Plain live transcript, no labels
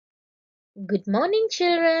Good morning,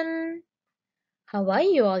 children. How are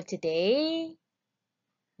you all today?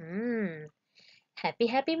 Hmm,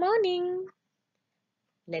 happy morning.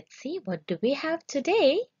 Let's see, what do we have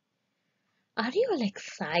today? Are you all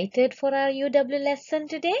excited for our UW lesson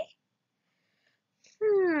today?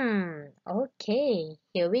 Okay,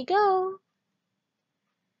 here we go.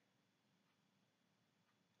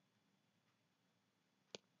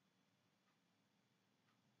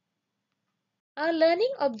 Our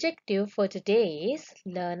learning objective for today is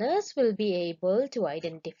learners will be able to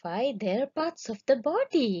identify their parts of the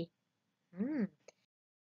body. Hmm,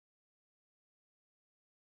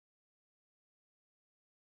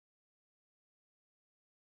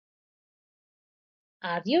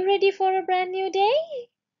 are you ready for a brand new day?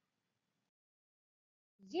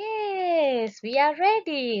 Yes, we are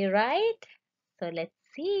ready, right? So let's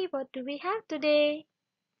see what do we have today.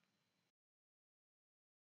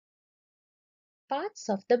 Parts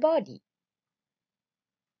of the body.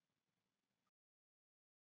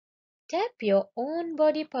 Tap your own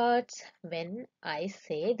body parts when I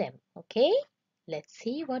say them, okay? Let's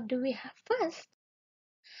see what do we have first.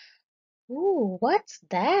 Ooh, what's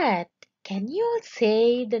that? Can you all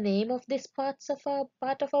say the name of this part of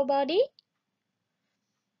our body?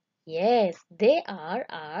 Yes, they are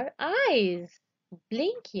our eyes.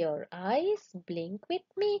 Blink your eyes. Blink with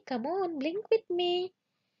me. Come on, blink with me.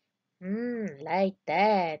 Like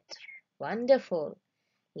that. Wonderful.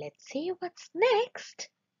 Let's see what's next.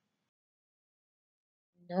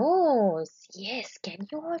 Nose. Yes, can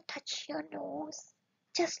you all touch your nose?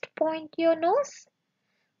 Just point your nose.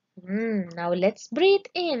 Now let's breathe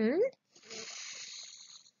in.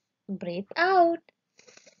 Breathe out.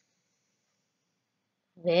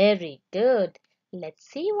 Very good. Let's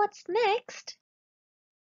see what's next.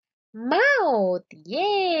 Mouth.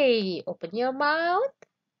 Yay! Open your mouth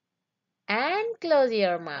and close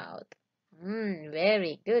your mouth.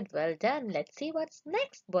 Very good. Well done. Let's see what's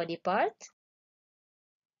next body part.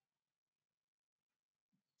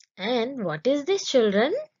 And what is this,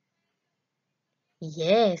 children?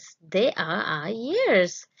 Yes, they are our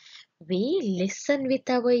ears. We listen with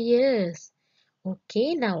our ears.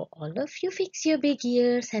 Okay, now all of you fix your big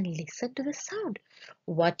ears and listen to the sound.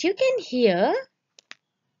 What you can hear?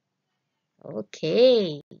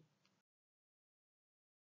 Okay.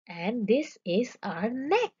 And this is our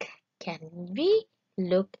neck. Can we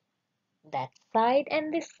look that side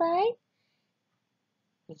and this side?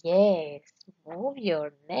 Yes. Move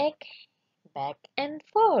your neck back and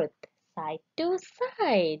forth, side to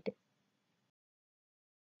side.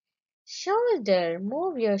 Shoulder,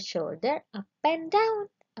 move your shoulder up and down,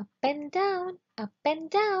 up and down, up and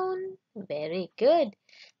down. Very good.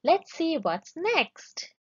 Let's see what's next.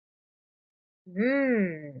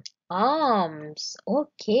 Hmm, arms.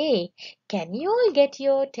 Okay. Can you all get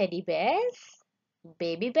your teddy bears?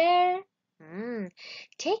 Baby bear? Hmm.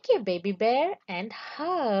 Take your baby bear and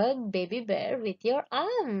hug baby bear with your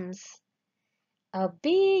arms. A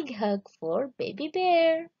big hug for baby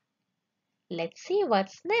bear. Let's see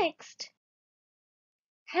what's next.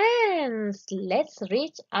 Hands. Let's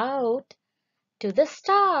reach out to the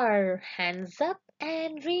star. Hands up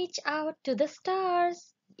and reach out to the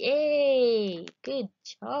stars. Yay! Good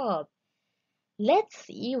job. Let's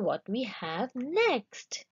see what we have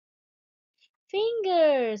next.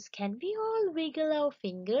 Fingers. Can we all wiggle our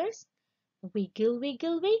fingers? Wiggle,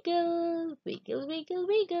 wiggle, wiggle. Wiggle, wiggle,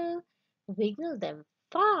 wiggle. Wiggle them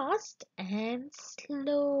fast and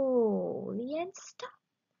slowly and stop.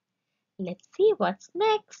 Let's see what's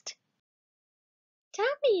next.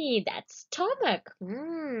 Tummy, that's stomach.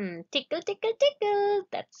 Tickle, tickle, tickle.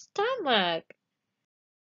 That's stomach.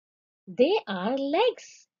 They are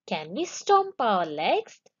legs. Can we stomp our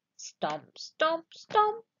legs? Stomp, stomp,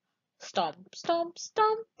 stomp. Stomp, stomp,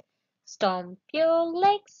 stomp. Stomp your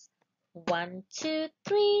legs. One, two,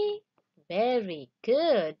 three. Very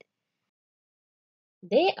good.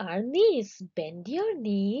 They are knees. Bend your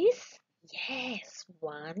knees. Yes.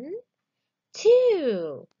 One,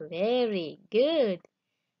 two. Very good.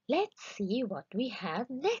 Let's see what we have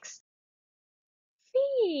next.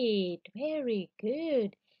 Feet. Very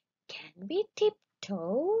good. Can we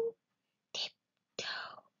tiptoe?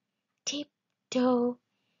 Tiptoe, tiptoe,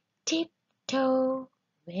 tiptoe.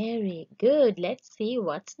 Very good. Let's see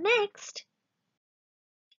what's next.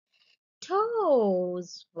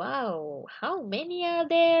 Toes. Wow. How many are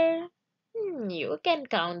there? You can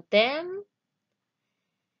count them.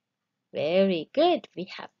 Very good. We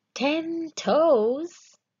have 10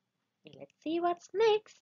 toes. Let's see what's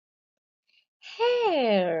next.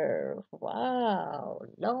 Hair. Wow.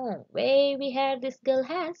 Long wavy hair this girl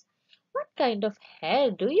has. What kind of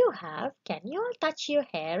hair do you have? Can you all touch your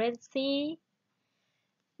hair and see?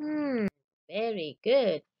 Hmm, very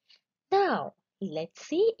good. Now, let's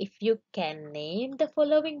see if you can name the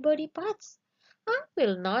following body parts. I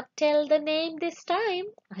will not tell the name this time.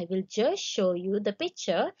 I will just show you the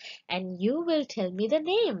picture and you will tell me the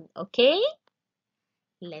name, okay?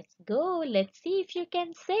 Let's go. Let's see if you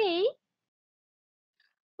can say.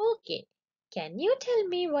 Okay. Can you tell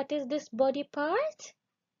me what is this body part?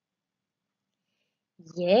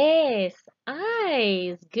 Yes,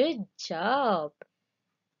 eyes. Good job.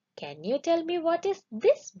 Can you tell me what is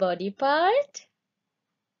this body part?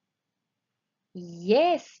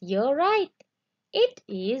 Yes, you're right. It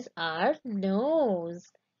is our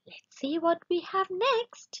nose. Let's see what we have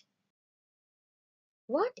next.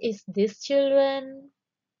 What is this, children?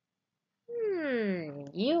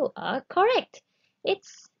 You are correct.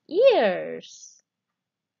 It's ears.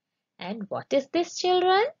 And what is this,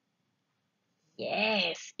 children?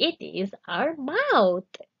 Yes, it is our mouth.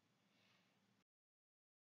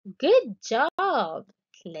 Good job.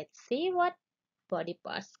 Let's see what body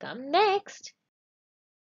parts come next.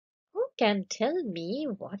 Who can tell me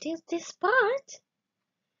what is this part?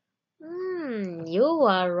 You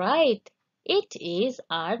are right. It is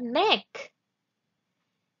our neck.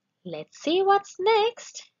 Let's see what's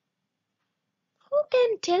next. Who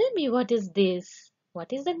can tell me what is this?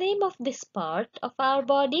 What is the name of this part of our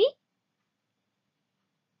body?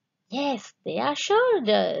 Yes, they are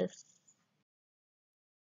shoulders.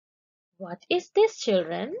 What is this,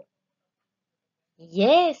 children?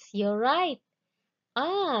 Yes, you're right.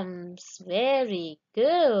 Arms. Very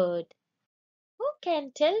good. Who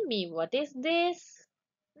can tell me what is this?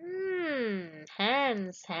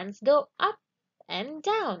 Hands. Hands go up and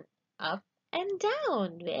down. Up and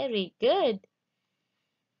down. Very good.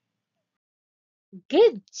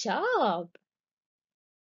 Good job.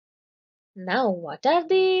 Now what are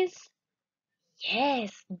these?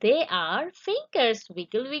 Yes, they are fingers.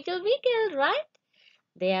 Wiggle, wiggle, wiggle, right?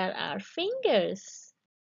 They are our fingers.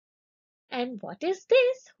 And what is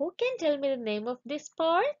this? Who can tell me the name of this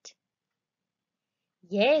part?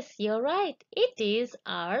 Yes, you're right. It is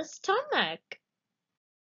our stomach.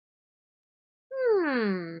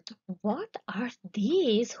 Hmm, what are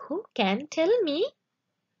these? Who can tell me?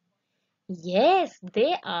 Yes,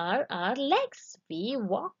 they are our legs. We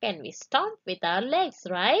walk and we stomp with our legs,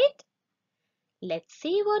 right? Let's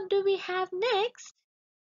see what do we have next.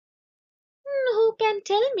 Who can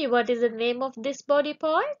tell me what is the name of this body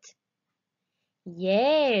part?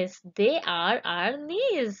 Yes, they are our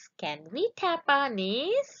knees. Can we tap our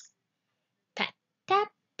knees? Pat,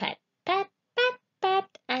 tap, pat, pat, pat,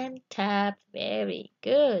 pat, and tap. Very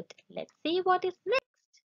good. Let's see what is next.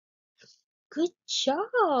 Good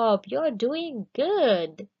job. You're doing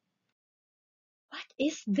good. What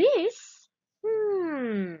is this?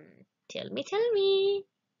 Hmm. Tell me.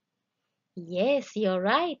 Yes, you're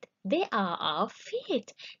right. They are our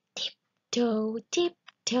feet. Tiptoe,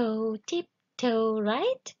 tiptoe, tiptoe,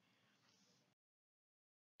 right?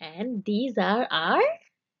 And these are our,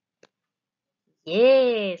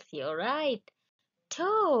 yes, you're right,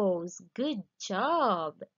 toes. Good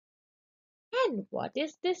job. And what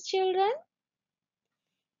is this, children?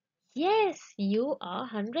 Yes, you are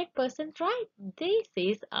 100% right. This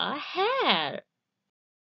is our hair.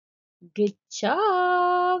 Good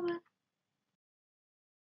job.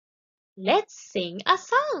 Let's sing a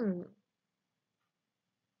song.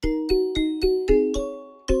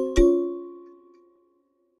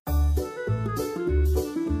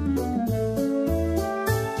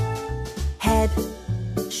 Head,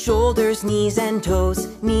 shoulders, knees and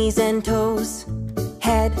toes, knees and toes.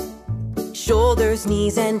 Head, shoulders,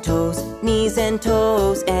 knees and toes, knees and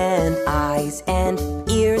toes. And eyes and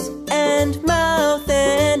ears and mouth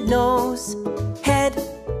and nose. Head,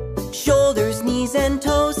 shoulders, knees and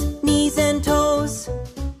toes, knees and toes.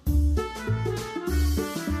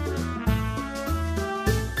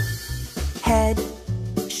 Head,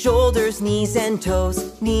 shoulders, knees and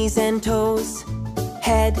toes, knees and toes.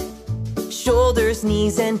 Head, shoulders,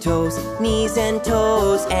 knees and toes, knees and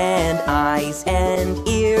toes. And eyes and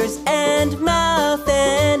ears and mouth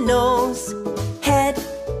and nose. Head,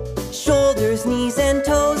 shoulders, knees and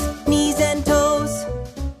toes, knees and toes.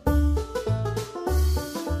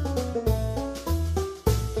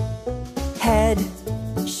 Head,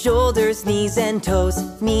 shoulders, knees and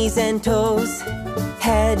toes, knees and toes.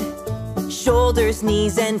 Head, shoulders,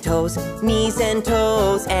 knees and toes, knees and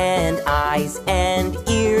toes. And eyes and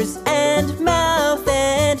ears and mouth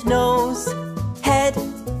and nose. Head,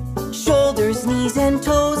 shoulders, knees and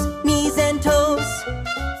toes, knees and toes.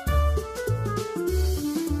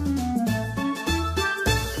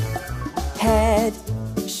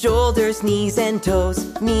 shoulders, knees and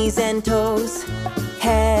toes, knees and toes.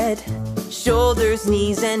 Head, shoulders,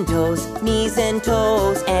 knees and toes, knees and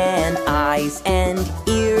toes. And eyes and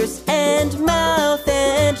ears and mouth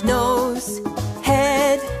and nose.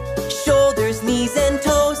 Head, shoulders, knees and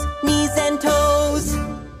toes, knees and toes.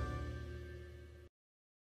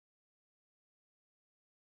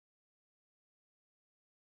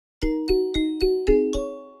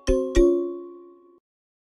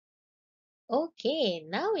 Okay,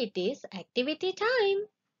 now it is activity time.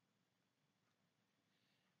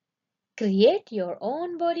 Create your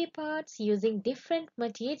own body parts using different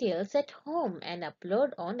materials at home and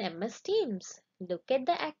upload on MS Teams. Look at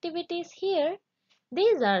the activities here.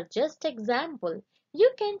 These are just example.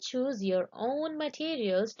 You can choose your own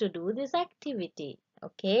materials to do this activity.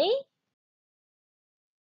 Okay?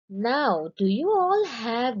 Now, do you all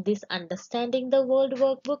have this Understanding the World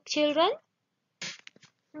workbook, children?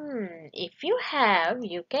 If you have,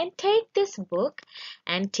 you can take this book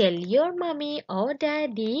and tell your mommy or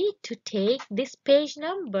daddy to take this page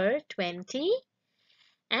number 20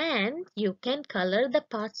 and you can color the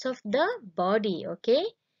parts of the body, okay?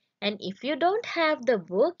 And if you don't have the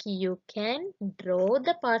book, you can draw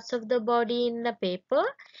the parts of the body in the paper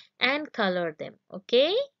and color them,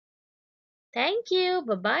 okay? Thank you.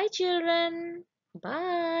 Bye-bye, children.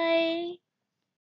 Bye.